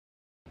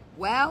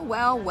Well,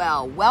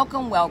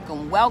 welcome.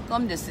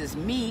 This is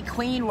me,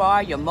 Queen Raw,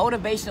 your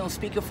motivational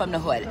speaker from the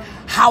hood.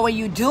 How are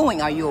you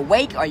doing? Are you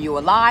awake? Are you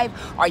alive?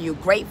 Are you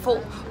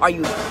grateful? Are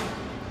you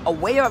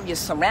aware of your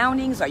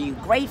surroundings? Are you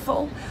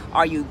grateful?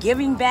 Are you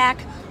giving back?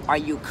 Are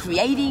you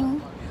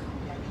creating?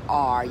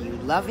 Are you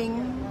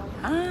loving?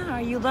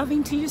 Are you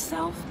loving to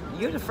yourself?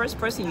 You're the first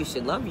person you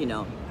should love, you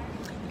know.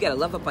 You gotta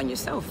love up on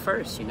yourself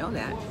first, you know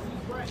that.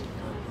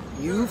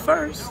 You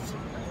first,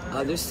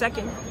 others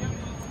second.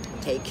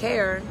 Take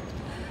care.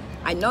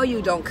 I know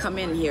you don't come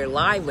in here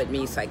live with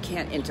me, so I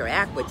can't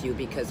interact with you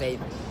because they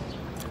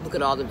look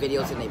at all the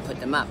videos and they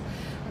put them up.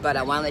 But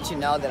I want to let you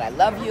know that I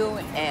love you,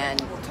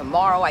 and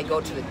tomorrow I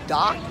go to the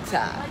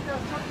doctor.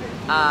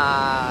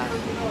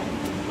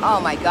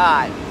 Oh my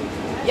God.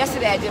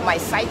 Yesterday I did my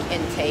psych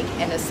intake,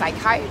 and the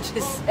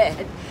psychiatrist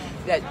said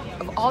that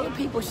of all the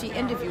people she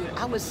interviewed,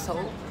 I was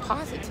so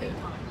positive.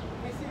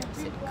 I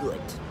said,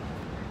 good.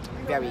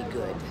 Very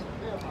good.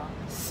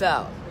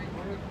 So,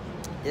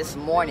 this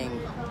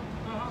morning,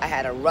 I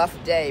had a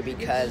rough day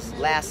because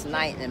last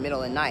night, in the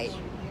middle of the night,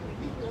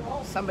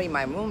 somebody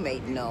my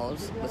roommate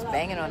knows was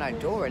banging on our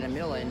door in the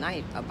middle of the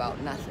night about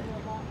nothing.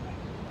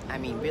 I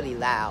mean, really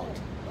loud.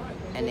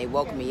 And they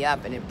woke me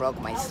up and it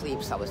broke my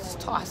sleep, so I was just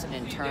tossing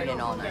and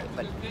turning all night.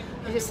 But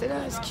I just said,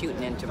 oh, it's cute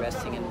and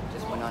interesting, and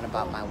just went on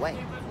about my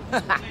way.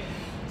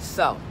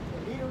 So,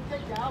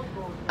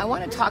 I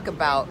want to talk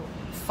about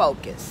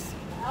focus.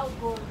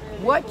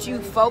 What you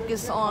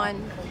focus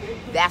on,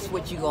 that's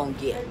what you're going to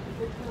get.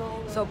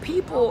 So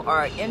people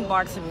are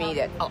inboxing me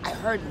that, oh, I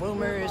heard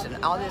rumors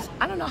and all this.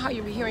 I don't know how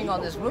you're hearing all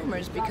these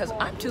rumors because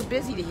I'm too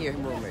busy to hear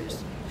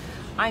rumors.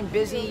 I'm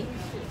busy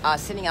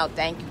sending out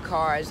thank you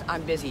cards.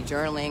 I'm busy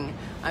journaling.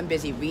 I'm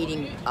busy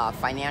reading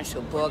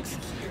financial books.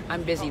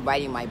 I'm busy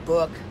writing my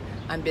book.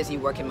 I'm busy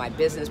working my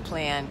business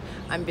plan.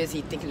 I'm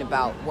busy thinking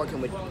about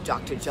working with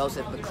Dr.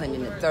 Joseph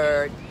McClendon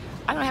III.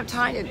 I don't have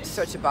time to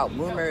search about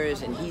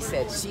rumors and he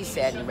said, she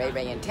said, and Ray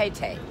Ray and Tay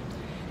Tay.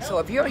 So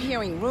if you're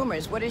hearing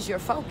rumors, what is your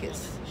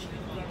focus?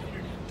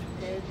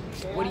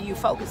 What are you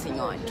focusing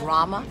on?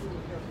 Drama?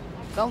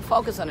 Don't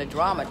focus on the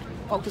drama.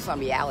 Focus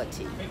on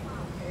reality.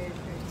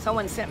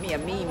 Someone sent me a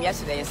meme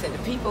yesterday and said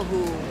the people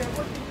who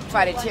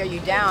try to tear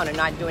you down are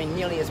not doing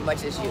nearly as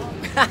much as you.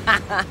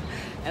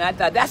 And I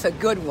thought, that's a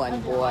good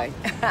one, boy.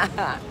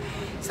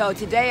 So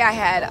today I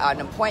had an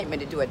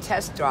appointment to do a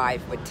test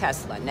drive with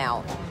Tesla.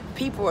 Now,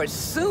 people are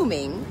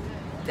assuming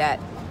that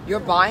you're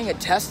buying a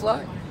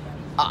Tesla.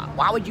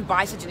 Why would you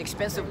buy such an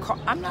expensive car?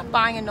 I'm not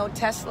buying no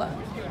Tesla.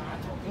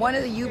 One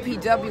of the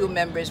UPW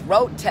members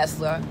wrote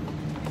Tesla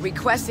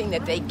requesting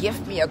that they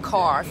gift me a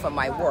car for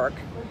my work,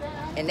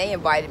 and they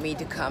invited me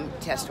to come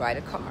test ride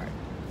a car.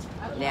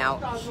 Now,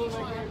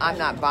 I'm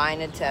not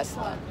buying a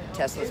Tesla.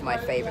 Tesla's my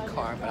favorite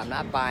car, but I'm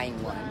not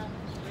buying one.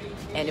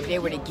 And if they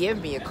were to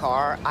give me a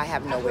car, I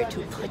have nowhere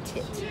to put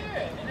it.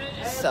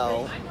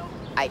 So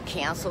I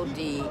canceled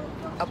the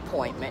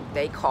appointment.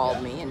 They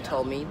called me and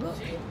told me, look,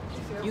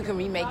 you can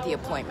remake the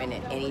appointment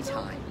at any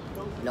time.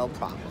 No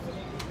problem.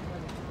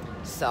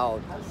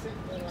 So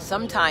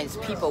sometimes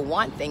people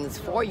want things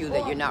for you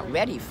that you're not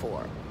ready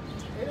for.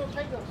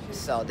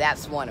 So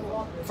that's one of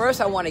them.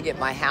 First, I want to get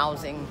my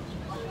housing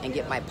and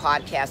get my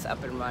podcast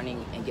up and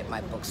running and get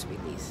my books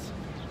released.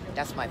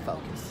 That's my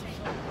focus.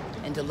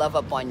 And to love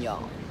up on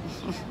y'all.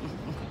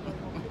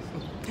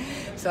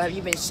 So have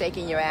you been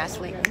shaking your ass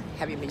lately?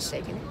 Have you been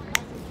shaking it?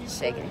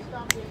 Shaking it.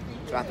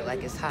 Drop it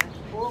like it's hot.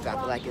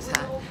 Drop it like it's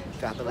hot.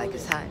 Drop it like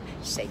it's hot.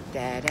 Shake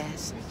that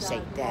ass.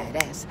 Shake that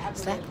ass.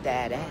 Slap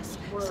that ass.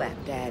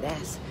 Slap that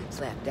ass.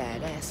 Slap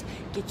that ass.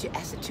 Get your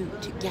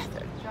attitude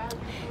together.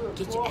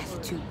 Get your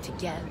attitude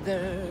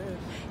together.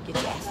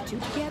 Get your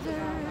attitude together.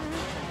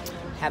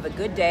 Have a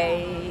good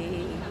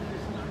day.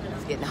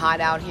 It's getting hot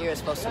out here.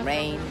 It's supposed to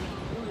rain.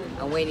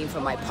 I'm waiting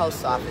for my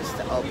post office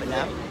to open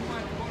up.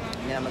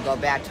 And then I'm going to go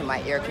back to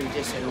my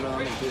air-conditioned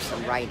room and do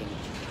some writing.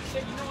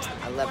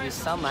 I love you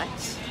so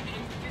much.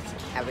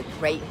 Have a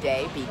great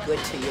day. Be good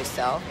to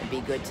yourself and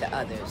be good to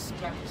others.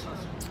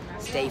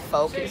 Stay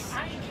focused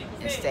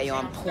and stay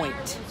on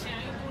point.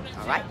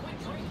 All right?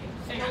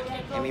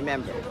 And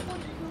remember,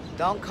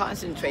 don't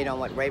concentrate on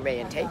what Ray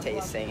Ray and Tay Tay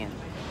is saying.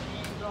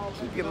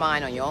 Keep your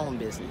mind on your own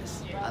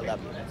business. I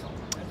love you.